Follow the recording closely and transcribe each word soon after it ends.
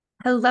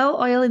Hello,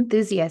 oil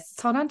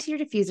enthusiasts. Hold on to your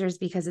diffusers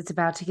because it's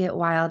about to get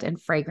wild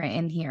and fragrant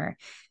in here.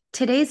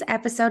 Today's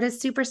episode is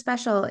super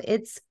special.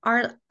 It's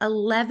our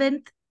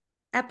 11th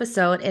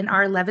episode in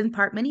our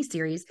 11-part mini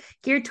series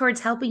geared towards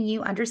helping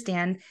you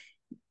understand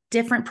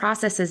different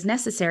processes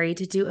necessary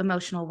to do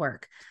emotional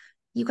work.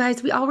 You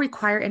guys, we all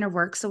require inner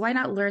work, so why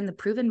not learn the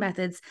proven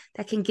methods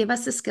that can give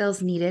us the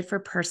skills needed for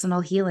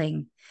personal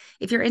healing?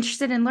 If you're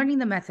interested in learning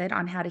the method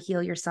on how to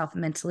heal yourself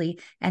mentally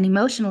and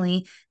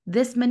emotionally,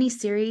 this mini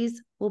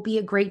series will be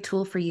a great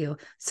tool for you.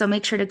 So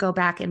make sure to go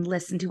back and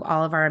listen to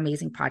all of our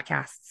amazing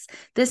podcasts.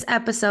 This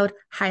episode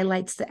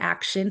highlights the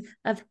action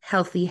of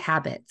healthy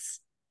habits.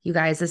 You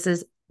guys, this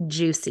is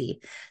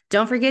juicy.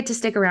 Don't forget to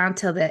stick around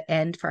till the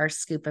end for our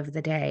scoop of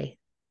the day.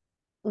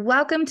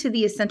 Welcome to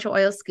the Essential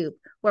Oil Scoop,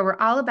 where we're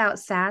all about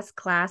sass,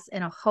 class,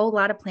 and a whole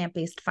lot of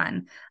plant-based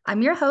fun.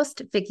 I'm your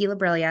host, Vicky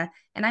Labrilia,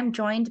 and I'm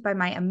joined by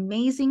my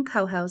amazing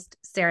co-host,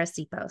 Sarah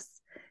Sipos.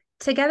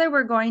 Together,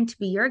 we're going to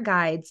be your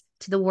guides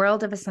to the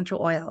world of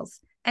essential oils.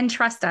 And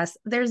trust us,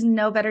 there's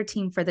no better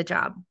team for the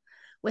job.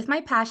 With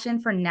my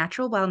passion for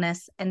natural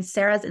wellness and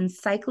Sarah's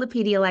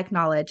encyclopedia-like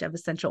knowledge of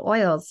essential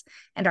oils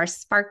and our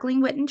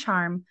sparkling wit and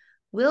charm,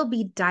 we'll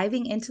be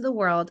diving into the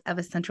world of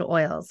essential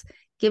oils,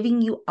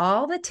 giving you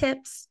all the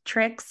tips,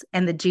 tricks,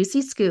 and the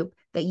juicy scoop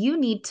that you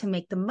need to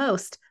make the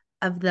most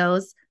of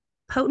those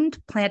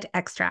potent plant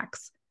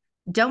extracts.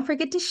 Don't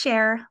forget to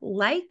share,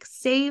 like,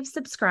 save,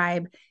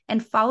 subscribe,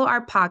 and follow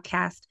our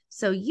podcast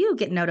so you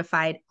get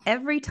notified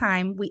every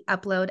time we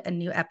upload a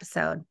new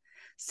episode.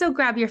 So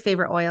grab your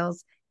favorite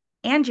oils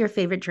and your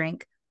favorite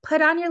drink,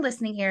 put on your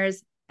listening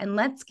ears, and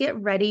let's get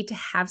ready to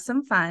have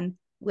some fun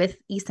with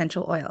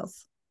essential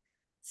oils.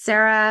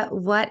 Sarah,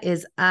 what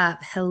is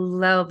up?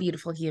 Hello,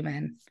 beautiful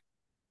human.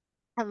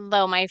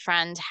 Hello, my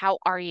friend. How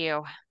are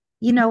you?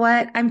 You know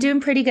what? I'm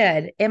doing pretty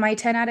good. Am I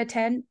 10 out of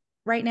 10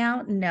 right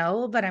now?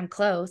 No, but I'm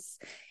close.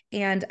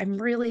 And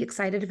I'm really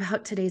excited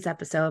about today's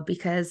episode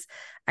because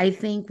I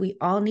think we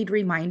all need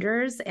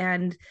reminders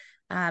and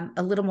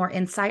a little more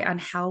insight on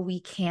how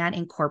we can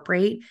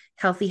incorporate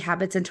healthy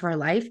habits into our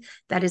life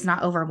that is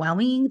not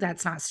overwhelming,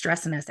 that's not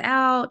stressing us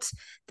out,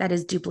 that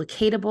is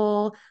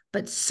duplicatable,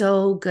 but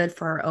so good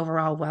for our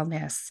overall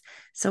wellness.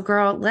 So,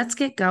 girl, let's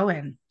get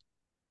going.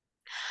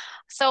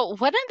 So,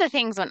 one of the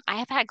things when I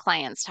have had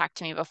clients talk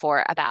to me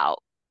before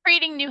about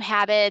creating new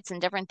habits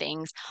and different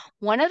things,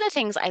 one of the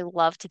things I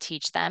love to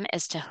teach them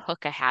is to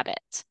hook a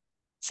habit.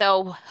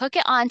 So, hook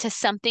it on to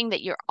something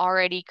that you're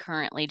already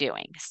currently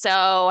doing.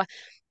 So,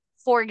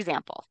 for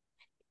example,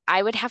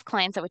 I would have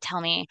clients that would tell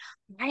me,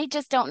 I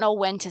just don't know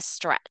when to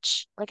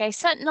stretch. Like I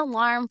set an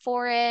alarm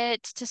for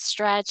it to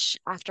stretch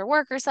after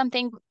work or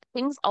something.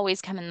 Things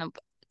always come. And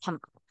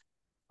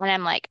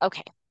I'm like,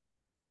 okay,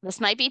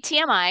 this might be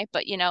TMI,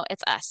 but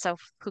it's us, so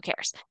who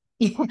cares?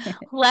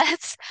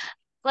 Let's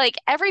like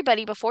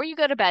everybody before you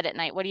go to bed at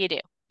night, what do?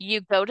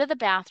 You go to the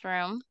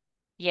bathroom,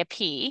 you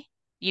pee,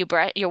 you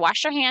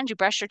wash your hands, you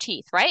brush your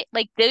teeth, right?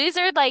 Like these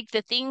are like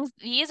the things,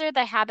 these are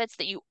the habits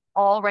that you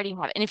already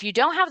have. And if you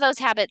don't have those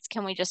habits,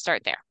 can we just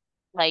start there?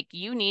 Like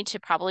you need to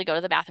probably go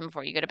to the bathroom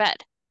before you go to bed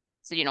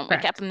so you don't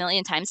wake up Correct. a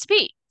million times to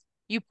pee.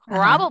 You Uh-huh.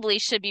 probably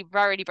should be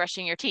already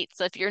brushing your teeth.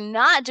 So if you're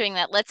not doing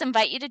that, let's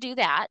invite you to do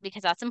that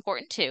because that's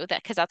important too,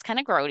 that because that's kind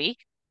of grody.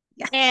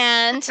 Yeah.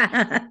 And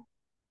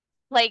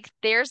like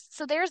there's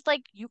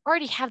like you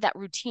already have that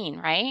routine,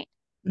 right?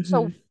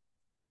 So hmm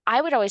I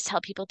would always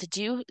tell people to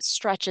do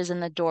stretches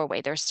in the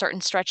doorway. There's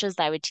certain stretches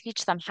that I would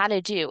teach them how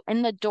to do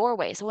in the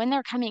doorway. So when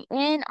they're coming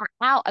in or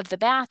out of the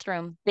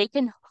bathroom, they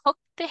can hook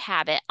the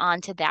habit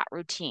onto that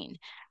routine.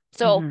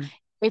 So hmm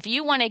if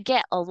you want to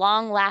get a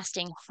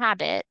long-lasting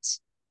habit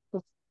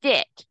to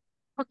stick,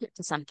 hook it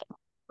to something.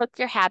 Hook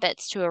your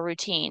habits to a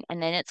routine,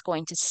 and then it's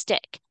going to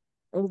stick.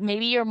 Or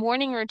maybe your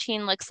morning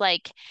routine looks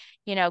like,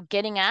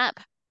 getting up.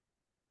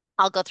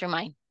 I'll go through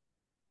mine.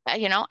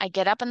 I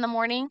get up in the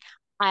morning.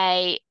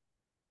 I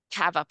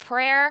have a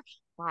prayer,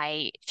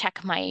 I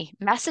check my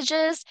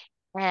messages,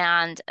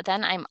 and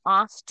then I'm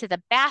off to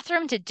the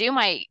bathroom to do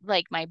my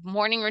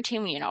morning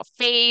routine,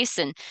 face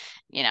and,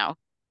 you know,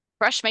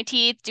 brush my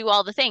teeth, do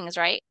all the things,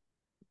 right?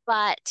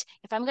 But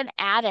if I'm going to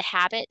add a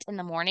habit in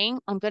the morning,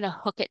 I'm going to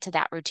hook it to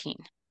that routine.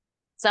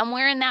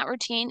 Somewhere in that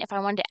routine, if I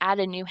wanted to add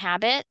a new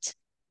habit,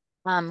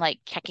 like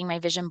checking my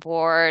vision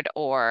board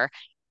or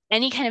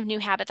any kind of new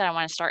habit that I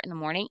want to start in the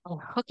morning,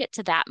 I'll hook it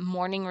to that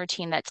morning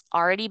routine that's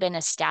already been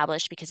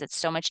established because it's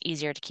so much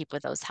easier to keep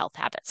with those health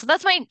habits. So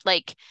that's my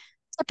like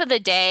tip of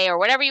the day or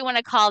whatever you want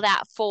to call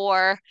that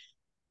for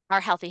our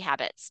healthy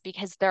habits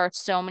because there are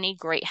so many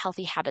great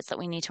healthy habits that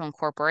we need to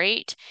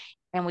incorporate.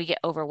 And we get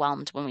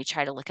overwhelmed when we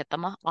try to look at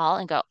them all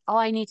and go, oh,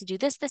 I need to do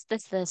this, this,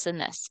 this, this,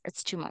 and this.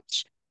 It's too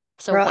much.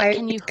 So Girl, what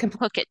can you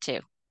hook it to?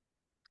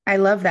 I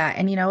love that.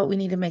 And you know what? We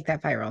need to make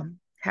that viral.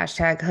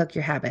 Hashtag hook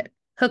your habit.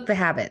 Hook the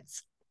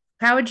habits.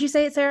 How would you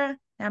say it, Sarah?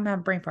 I'm having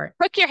a brain fart.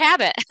 Hook your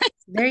habit.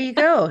 There you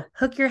go.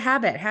 Hook your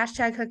habit.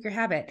 Hashtag hook your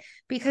habit.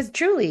 Because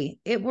truly,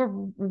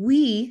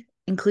 we,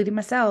 including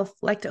myself,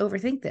 like to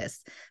overthink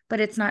this, but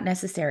it's not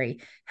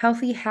necessary.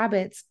 Healthy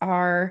habits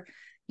are,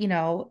 you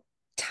know,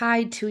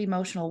 tied to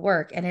emotional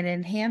work, and it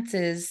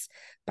enhances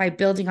by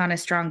building on a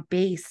strong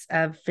base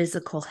of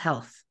physical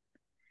health.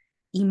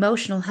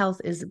 Emotional health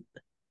is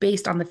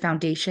based on the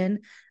foundation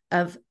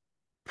of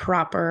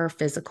proper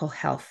physical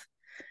health.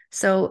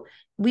 So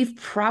we've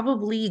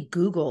probably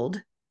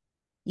Googled,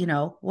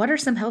 what are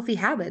some healthy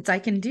habits I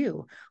can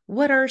do?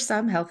 What are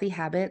some healthy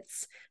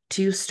habits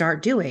to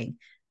start doing?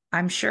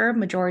 I'm sure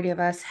majority of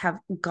us have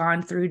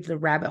gone through the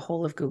rabbit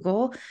hole of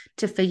Google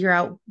to figure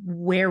out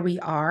where we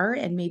are.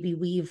 And maybe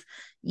we've,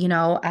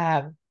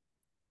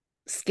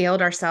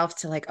 scaled ourselves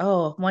to like,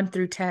 oh, 1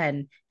 through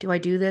 10. Do I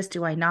do this?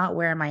 Do I not?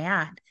 Where am I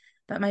at?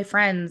 But my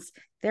friends,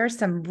 there are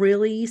some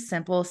really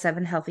simple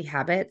 7 healthy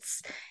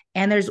habits,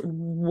 and there's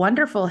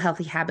wonderful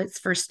healthy habits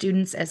for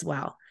students as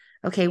well.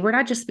 Okay, we're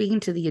not just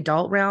speaking to the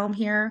adult realm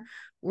here,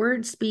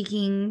 we're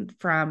speaking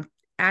from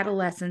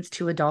adolescence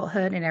to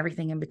adulthood and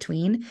everything in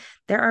between.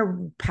 There are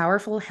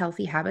powerful,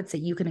 healthy habits that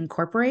you can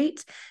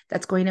incorporate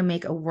that's going to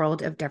make a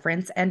world of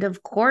difference. And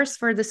of course,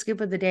 for the scoop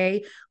of the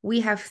day,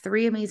 we have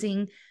 3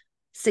 amazing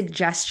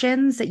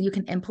suggestions that you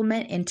can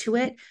implement into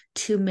it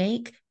to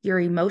make your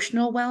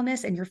emotional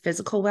wellness and your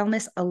physical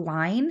wellness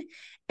align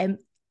and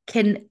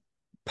can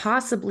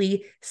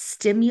possibly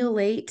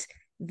stimulate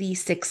the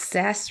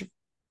success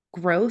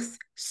growth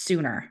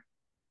sooner.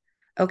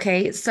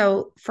 Okay.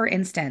 So, for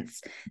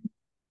instance,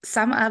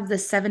 some of the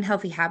 7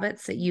 healthy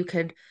habits that you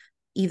could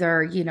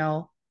either,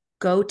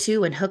 go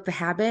to and hook the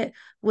habit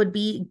would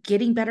be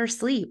getting better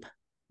sleep.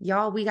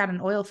 Y'all, we got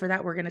an oil for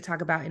that we're going to talk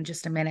about in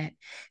just a minute.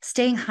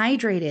 Staying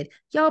hydrated.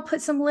 Y'all,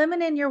 put some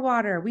lemon in your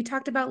water. We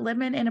talked about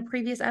lemon in a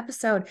previous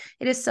episode.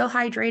 It is so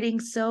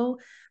hydrating, so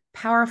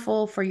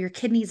powerful for your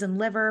kidneys and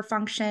liver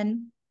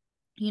function.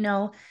 You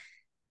know,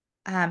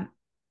 um,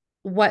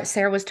 what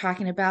Sarah was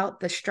talking about,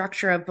 the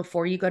structure of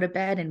before you go to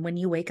bed and when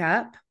you wake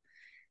up,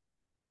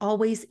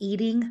 always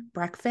eating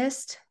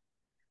breakfast.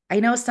 I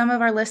know some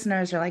of our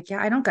listeners are like,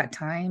 yeah, I don't got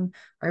time,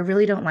 or I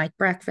really don't like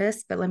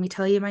breakfast. But let me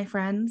tell you, my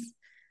friends,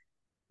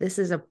 this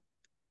is a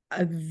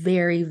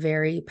very,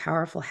 very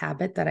powerful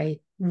habit that I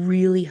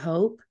really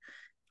hope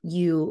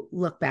you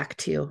look back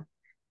to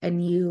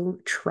and you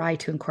try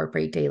to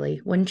incorporate daily.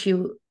 Wouldn't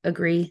you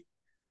agree?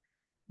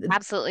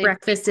 Absolutely,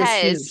 Breakfast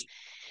is huge.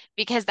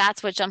 because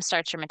that's what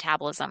jumpstarts your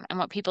metabolism. And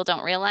what people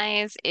don't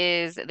realize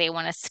is they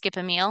want to skip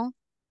a meal,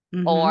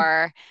 Mm-hmm.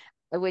 or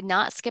I would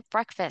not skip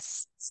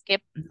breakfast,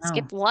 skip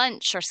No.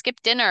 lunch or skip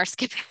dinner,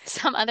 skip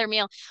some other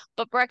meal.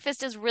 But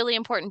breakfast is really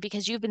important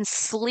because you've been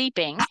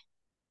sleeping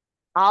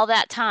all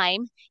that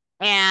time,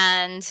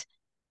 and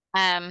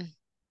um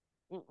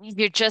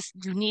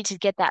you need to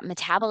get that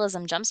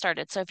metabolism jump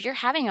started. So if you're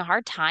having a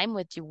hard time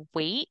with your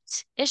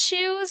weight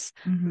issues,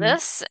 Mm-hmm.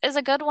 this is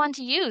a good one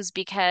to use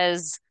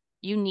because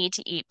you need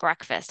to eat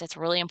breakfast. It's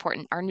really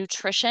important. Our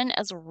nutrition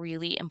is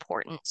really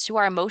important to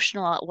our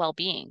emotional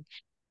well-being.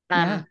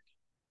 Yeah. Um,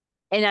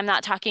 and I'm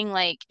not talking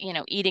like,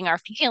 eating our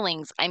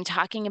feelings. I'm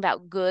talking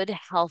about good,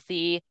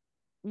 healthy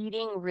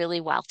eating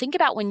really well. Think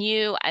about when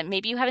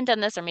maybe you haven't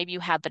done this or maybe you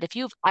have, but if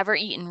you've ever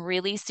eaten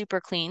really super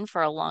clean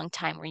for a long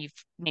time where you've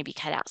maybe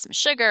cut out some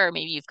sugar, or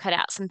maybe you've cut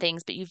out some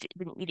things, but you've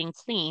been eating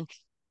clean,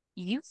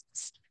 you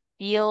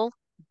feel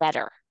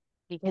better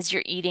because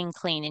you're eating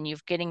clean and you're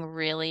getting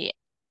really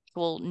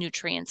cool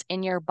nutrients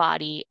in your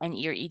body and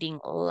you're eating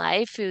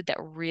live food that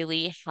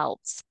really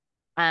helps.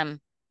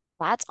 Um,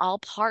 that's all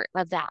part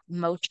of that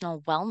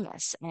emotional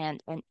wellness and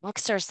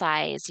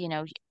exercise.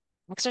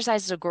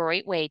 Exercise is a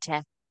great way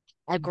to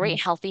a Mm-hmm. great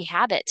healthy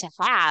habit to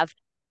have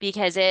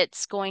because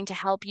it's going to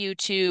help you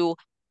to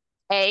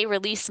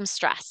release some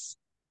stress.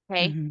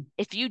 Okay. Mm-hmm.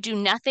 If you do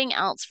nothing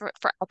else for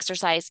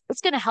exercise,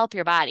 it's going to help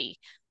your body,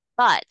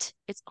 but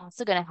it's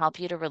also going to help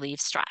you to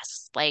relieve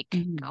stress. Like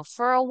Mm-hmm. go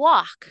for a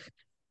walk,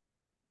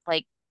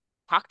 like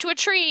talk to a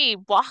tree,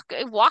 walk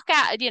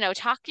out,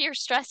 talk your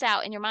stress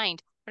out in your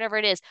mind, whatever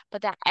it is.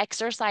 But that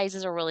exercise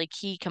is a really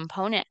key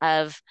component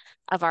of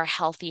our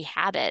healthy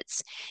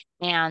habits.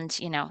 And,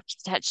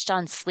 just touched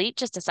on sleep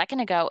just a second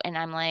ago, and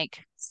I'm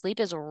like, sleep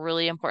is a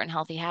really important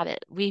healthy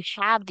habit. We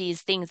have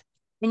these things,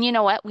 and you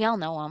know what? We all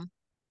know them.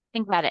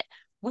 Think about it.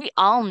 We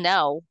all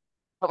know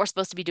that we're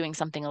supposed to be doing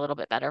something a little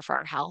bit better for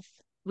our health.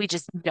 We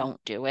just don't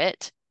do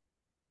it.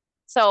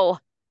 So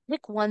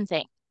pick one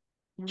thing,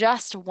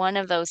 just one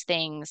of those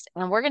things.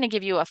 And we're going to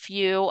give you a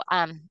few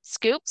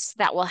scoops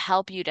that will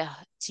help you to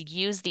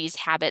use these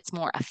habits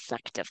more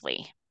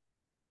effectively.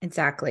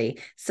 Exactly.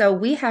 So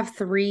we have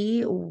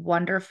 3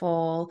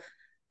 wonderful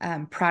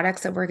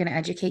products that we're going to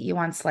educate you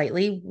on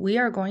slightly. We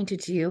are going to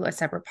do a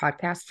separate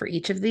podcast for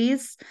each of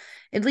these,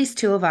 at least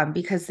 2 of them,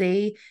 because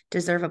they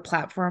deserve a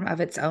platform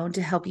of its own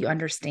to help you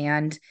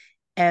understand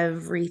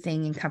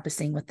everything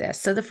encompassing with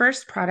this. So the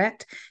first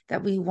product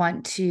that we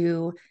want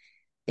to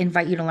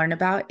invite you to learn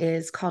about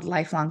is called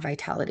Lifelong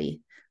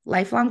Vitality.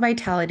 Lifelong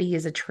Vitality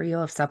is a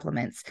trio of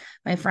supplements.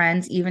 My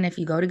friends, even if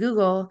you go to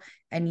Google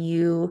and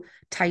you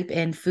type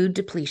in food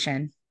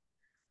depletion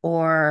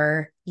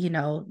or,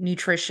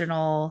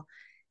 nutritional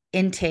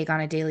intake on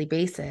a daily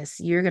basis,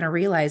 you're going to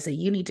realize that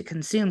you need to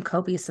consume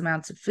copious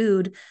amounts of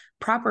food,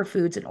 proper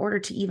foods, in order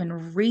to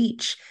even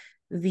reach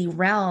the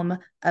realm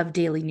of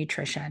daily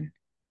nutrition.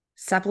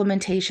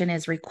 Supplementation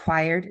is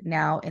required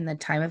now in the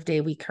time of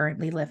day we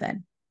currently live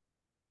in.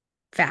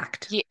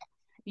 Fact. Yeah,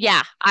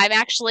 yeah. I'm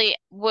actually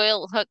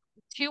will hook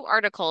two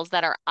articles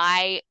that are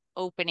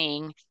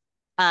eye-opening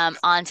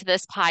onto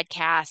this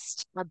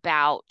podcast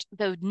about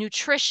the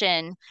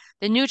nutrition,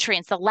 the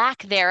nutrients, the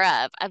lack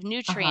thereof of Uh-huh.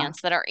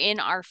 nutrients that are in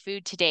our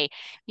food today.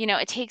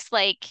 It's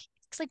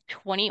like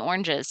 20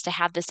 oranges to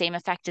have the same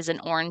effect as an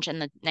orange in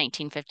the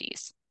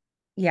 1950s.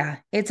 Yeah,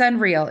 it's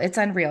unreal. It's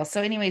unreal.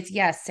 So, anyways,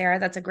 yes, Sarah,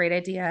 that's a great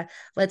idea.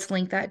 Let's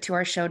link that to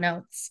our show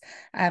notes.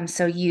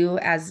 So you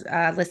as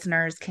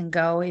listeners can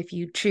go if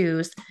you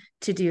choose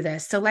to do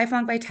this. So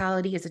Lifelong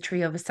Vitality is a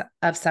trio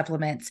of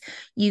supplements.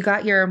 You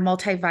got your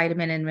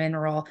multivitamin and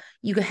mineral,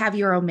 you have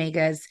your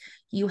omegas,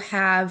 you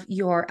have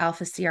your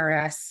alpha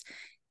CRS,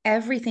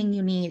 everything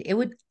you need. It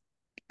would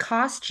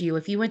cost you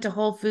if you went to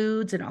Whole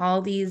Foods and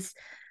all these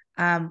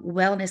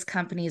wellness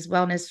companies,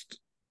 wellness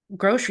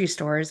grocery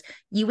stores,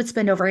 you would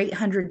spend over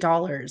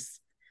 $800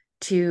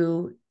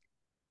 to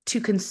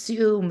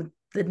consume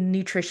the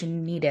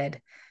nutrition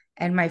needed.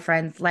 And my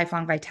friends,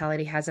 Lifelong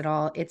Vitality has it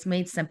all. It's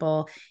made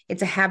simple.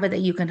 It's a habit that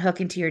you can hook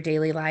into your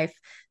daily life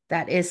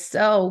that is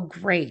so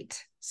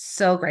great.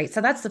 So great.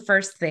 So that's the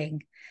first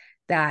thing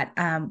that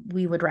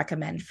we would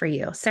recommend for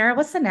you. Sarah,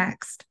 what's the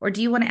next? Or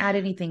do you want to add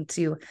anything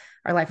to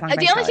our Lifelong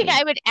The only thing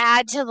Vitality? I would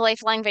add to the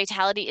Lifelong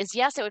Vitality is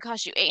yes, it would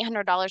cost you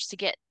 $800 to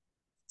get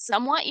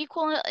somewhat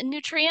equal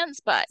nutrients,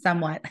 but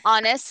Somewhat.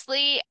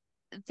 honestly,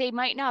 they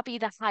might not be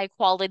the high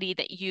quality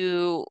that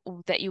you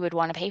would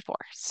want to pay for.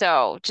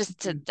 So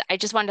I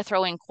just wanted to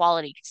throw in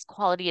quality because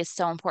quality is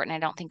so important. I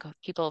don't think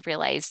people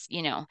realize,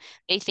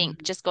 they think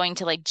Mhm. just going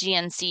to like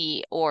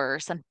GNC or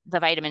the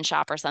vitamin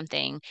shop or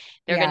something,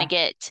 they're going to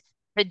Yeah. get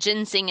the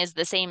ginseng is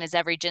the same as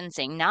every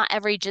ginseng. Not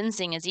every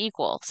ginseng is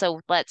equal.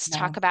 So let's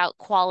talk No. about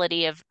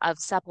quality of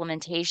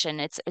supplementation.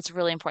 It's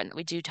really important that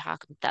we do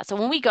talk about that. So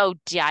when we go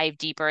dive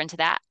deeper into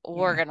that,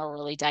 we're Yeah. going to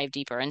really dive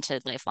deeper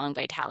into lifelong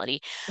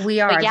vitality.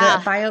 We But are the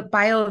yeah,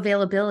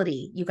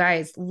 bioavailability. You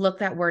guys look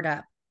that word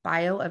up.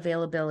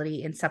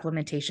 Bioavailability in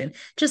supplementation.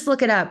 Just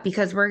look it up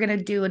because we're going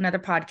to do another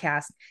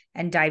podcast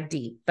and dive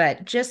deep.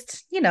 But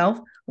just,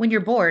 when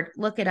you're bored,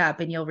 look it up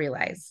and you'll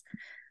realize.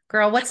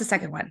 Girl, what's the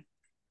second one?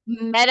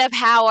 Meta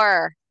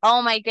Power.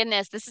 Oh my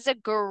goodness, this is a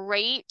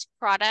great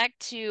product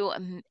to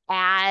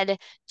add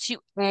to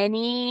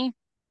anything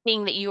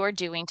that you are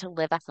doing to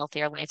live a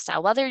healthier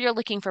lifestyle. Whether you're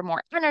looking for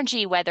more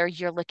energy, whether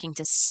you're looking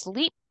to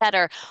sleep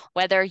better,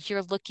 whether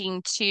you're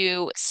looking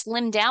to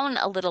slim down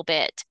a little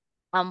bit,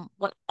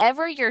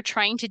 whatever you're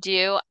trying to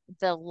do,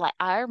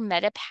 our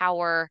Meta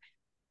Power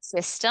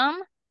system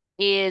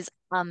is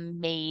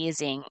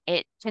amazing.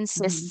 It Mhm.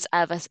 consists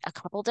of a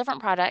couple different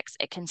products.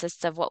 It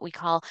consists of what we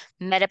call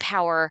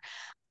MetaPower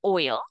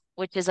oil,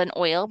 which is an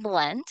oil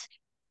blend.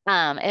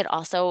 It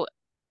also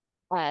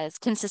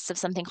consists of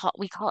something called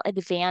we call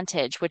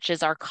Advantage, which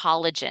is our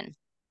collagen.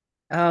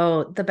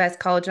 Oh, the best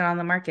collagen on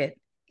the market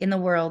in the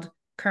world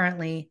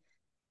currently.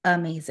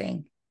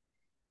 Amazing.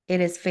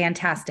 It is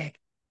fantastic.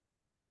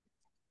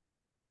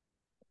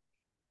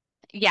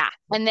 Yeah.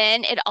 And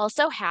then it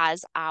also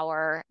has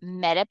our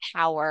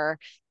MetaPower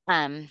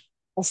um,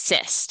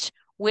 Assist,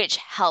 which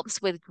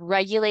helps with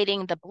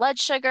regulating the blood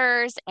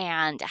sugars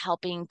and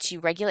helping to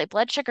regulate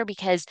blood sugar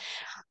because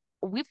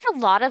we put a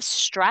lot of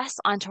stress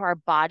onto our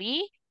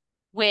body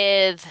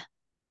with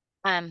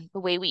the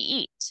way we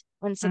eat.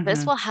 And so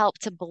this Hmm. will help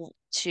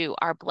to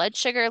our blood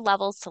sugar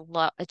levels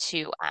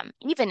to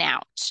even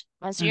out.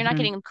 And so you're not Hmm.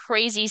 getting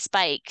crazy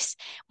spikes.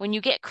 When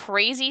you get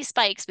crazy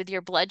spikes with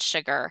your blood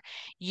sugar,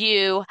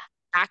 you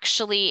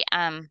actually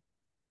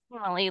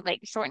really like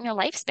shorten your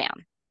lifespan.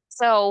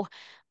 So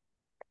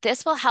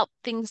this will help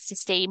things to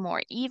stay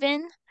more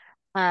even.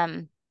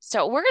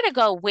 So we're going to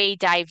go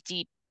dive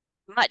deep,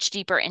 much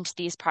deeper into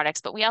these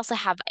products, but we also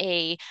have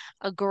a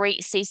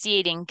great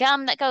satiating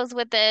gum that goes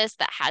with this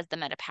that has the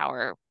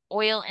MetaPower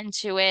oil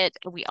into it.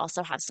 We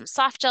also have some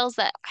soft gels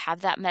that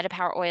have that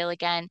MetaPower oil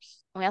again.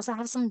 And we also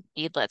have some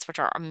beadlets, which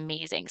are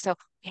amazing. So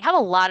we have a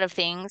lot of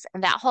things,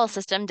 and that whole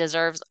system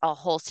deserves a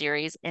whole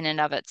series in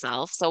and of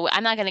itself. So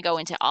I'm not going to go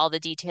into all the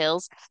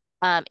details.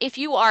 If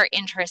you are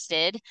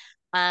interested,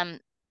 um,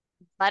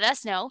 let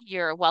us know.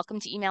 You're welcome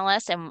to email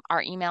us, and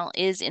our email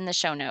is in the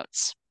show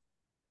notes.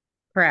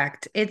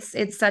 Correct.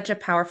 It's such a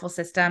powerful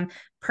system.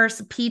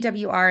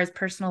 PWR is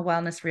personal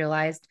wellness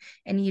realized,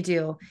 and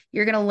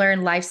you're going to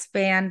learn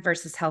lifespan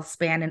versus health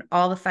span and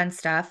all the fun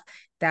stuff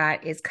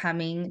that is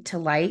coming to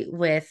light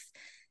with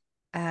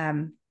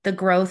the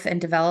growth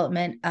and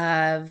development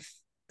of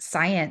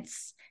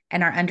science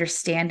and our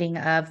understanding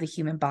of the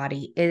human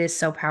body. It is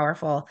so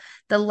powerful.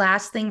 The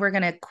last thing we're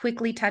going to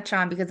quickly touch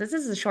on, because this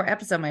is a short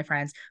episode, my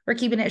friends, we're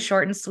keeping it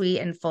short and sweet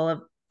and full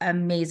of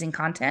amazing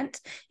content,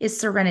 is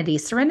Serenity.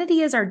 Serenity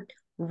is our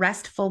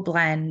restful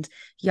blend.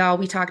 Y'all,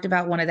 we talked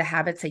about one of the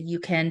habits that you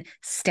can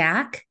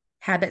stack,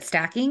 habit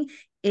stacking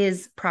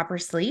is proper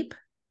sleep.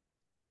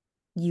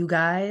 You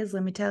guys,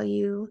 let me tell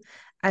you,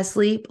 I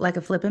sleep like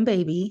a flipping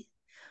baby.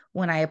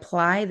 when I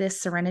apply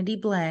this Serenity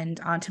blend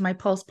onto my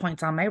pulse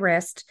points on my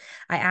wrist,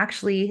 I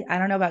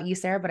don't know about you,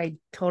 Sarah, but I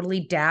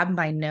totally dab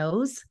my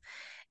nose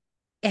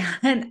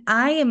and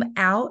I am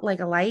out like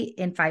a light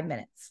in 5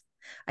 minutes.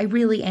 I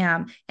really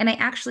am. And I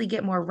actually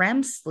get more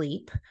REM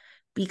sleep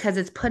because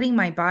it's putting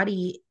my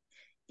body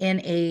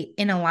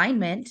in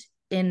alignment,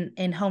 in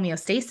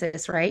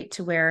homeostasis, right?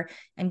 To where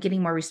I'm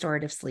getting more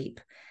restorative sleep.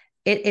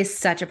 It is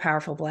such a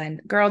powerful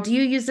blend. Girl, do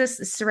you use this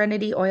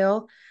Serenity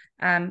oil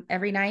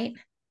every night?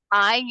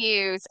 I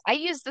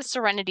use the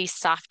Serenity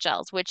soft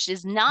gels, which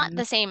is not Mhm.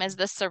 the same as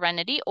the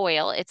Serenity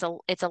oil. It's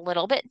a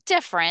little bit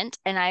different,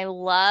 and I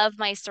love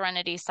my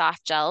Serenity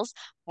soft gels.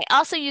 I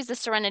also use the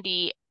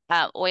Serenity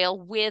oil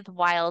with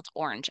wild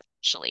orange,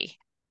 actually,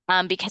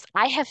 because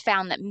I have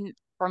found that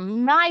for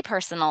my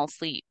personal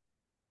sleep,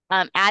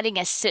 adding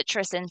a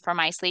citrus in for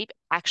my sleep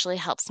actually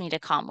helps me to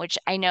calm, which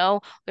I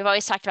know we've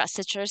always talked about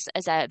citrus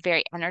as a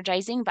very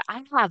energizing, but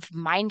I have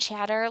mind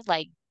chatter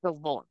like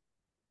galore.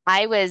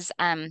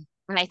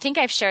 And I think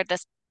I've shared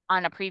this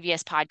on a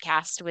previous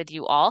podcast with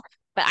you all,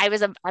 but I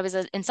was an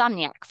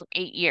insomniac for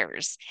 8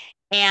 years,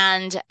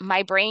 and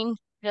my brain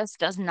just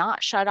does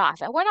not shut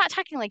off. And we're not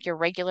talking like your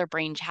regular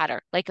brain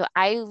chatter. Like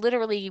I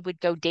literally would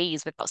go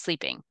days without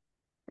sleeping.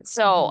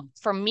 So Mhm.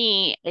 for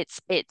me,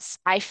 it's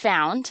I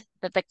found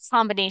that the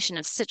combination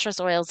of citrus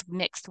oils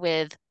mixed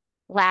with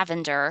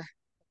lavender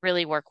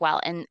really work well.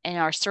 And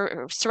our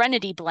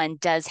Serenity blend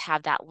does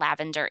have that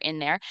lavender in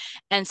there.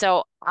 And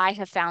so I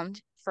have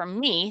found for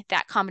me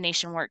that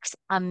combination works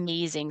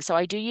amazing. So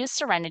I do use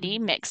Serenity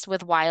Mhm. mixed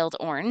with wild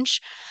orange.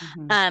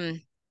 Mhm.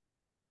 Um,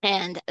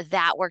 and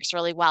that works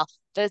really well.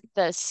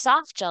 The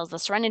soft gels, the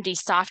Serenity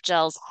soft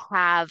gels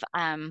have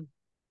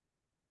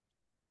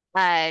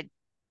uh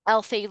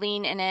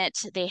L-theanine in it.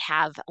 They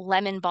have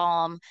lemon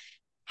balm,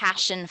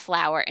 passion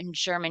flower, and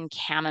German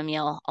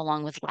chamomile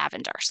along with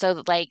lavender.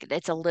 So like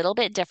it's a little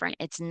bit different.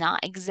 It's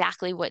not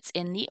exactly what's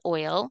in the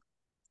oil,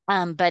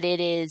 but it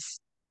is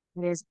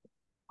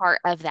part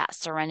of that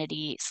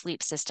Serenity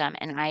sleep system,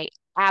 and I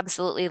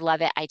absolutely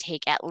love it. I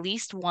take at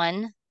least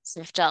one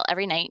Swift gel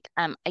every night.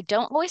 I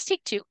don't always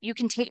take two. You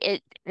can take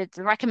it. It's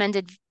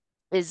recommended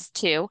is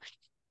two.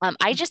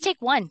 I just take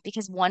one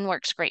because one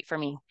works great for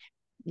me.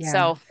 Yeah.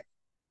 So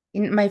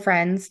My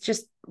friends,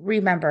 just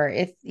remember,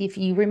 if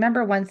you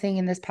remember one thing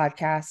in this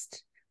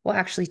podcast, well,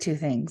 actually two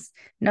things.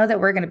 Know that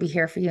we're going to be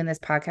here for you in this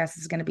podcast.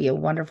 Is going to be a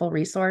wonderful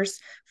resource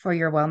for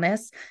your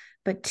wellness.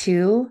 But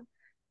two,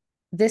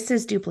 this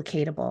is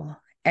duplicatable.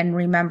 And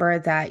remember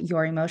that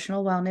your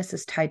emotional wellness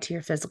is tied to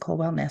your physical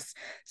wellness.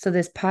 So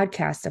this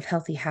podcast of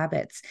healthy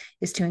habits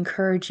is to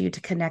encourage you to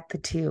connect the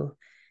two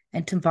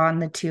and to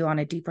bond the two on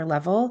a deeper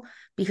level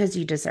because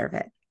you deserve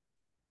it.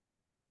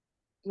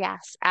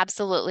 yes,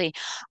 absolutely.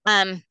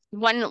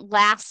 One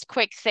last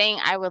quick thing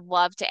I would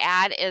love to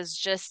add is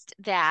just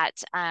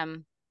that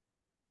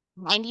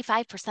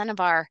 95% of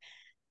our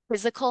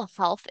physical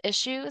health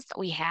issues that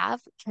we have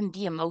can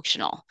be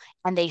emotional,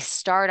 and they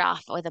start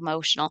off with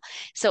emotional.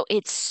 So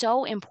it's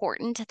so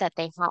important that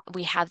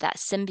we have that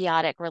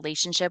symbiotic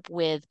relationship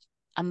with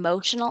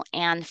emotional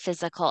and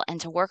physical, and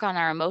to work on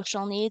our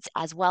emotional needs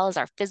as well as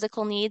our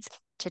physical needs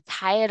to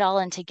tie it all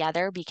in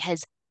together,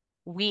 because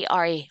we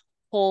are a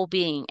whole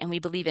being and we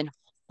believe in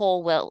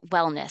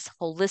wellness.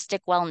 Holistic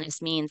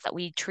wellness means that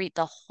we treat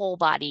the whole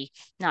body,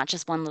 not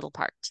just one little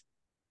part.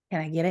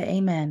 Can I get it?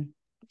 Amen.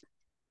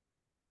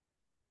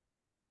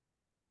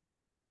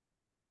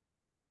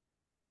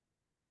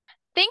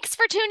 Thanks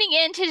for tuning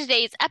in to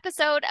today's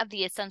episode of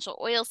the Essential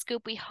Oil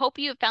Scoop. We hope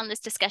you have found this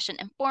discussion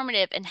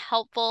informative and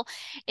helpful.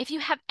 If you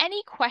have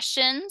any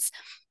questions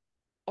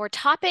or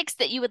topics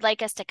that you would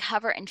like us to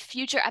cover in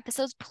future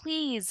episodes,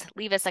 please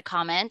leave us a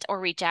comment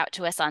or reach out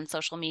to us on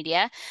social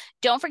media.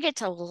 Don't forget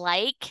to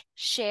like,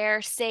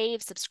 share,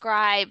 save,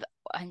 subscribe,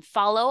 and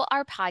follow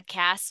our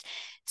podcast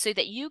so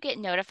that you get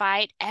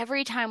notified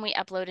every time we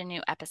upload a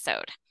new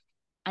episode.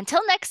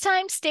 Until next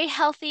time, stay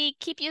healthy,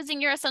 keep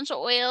using your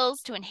essential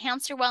oils to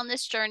enhance your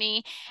wellness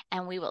journey,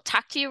 and we will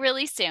talk to you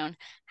really soon.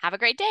 Have a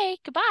great day.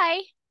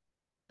 Goodbye.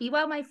 Be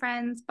well, my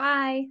friends.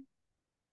 Bye.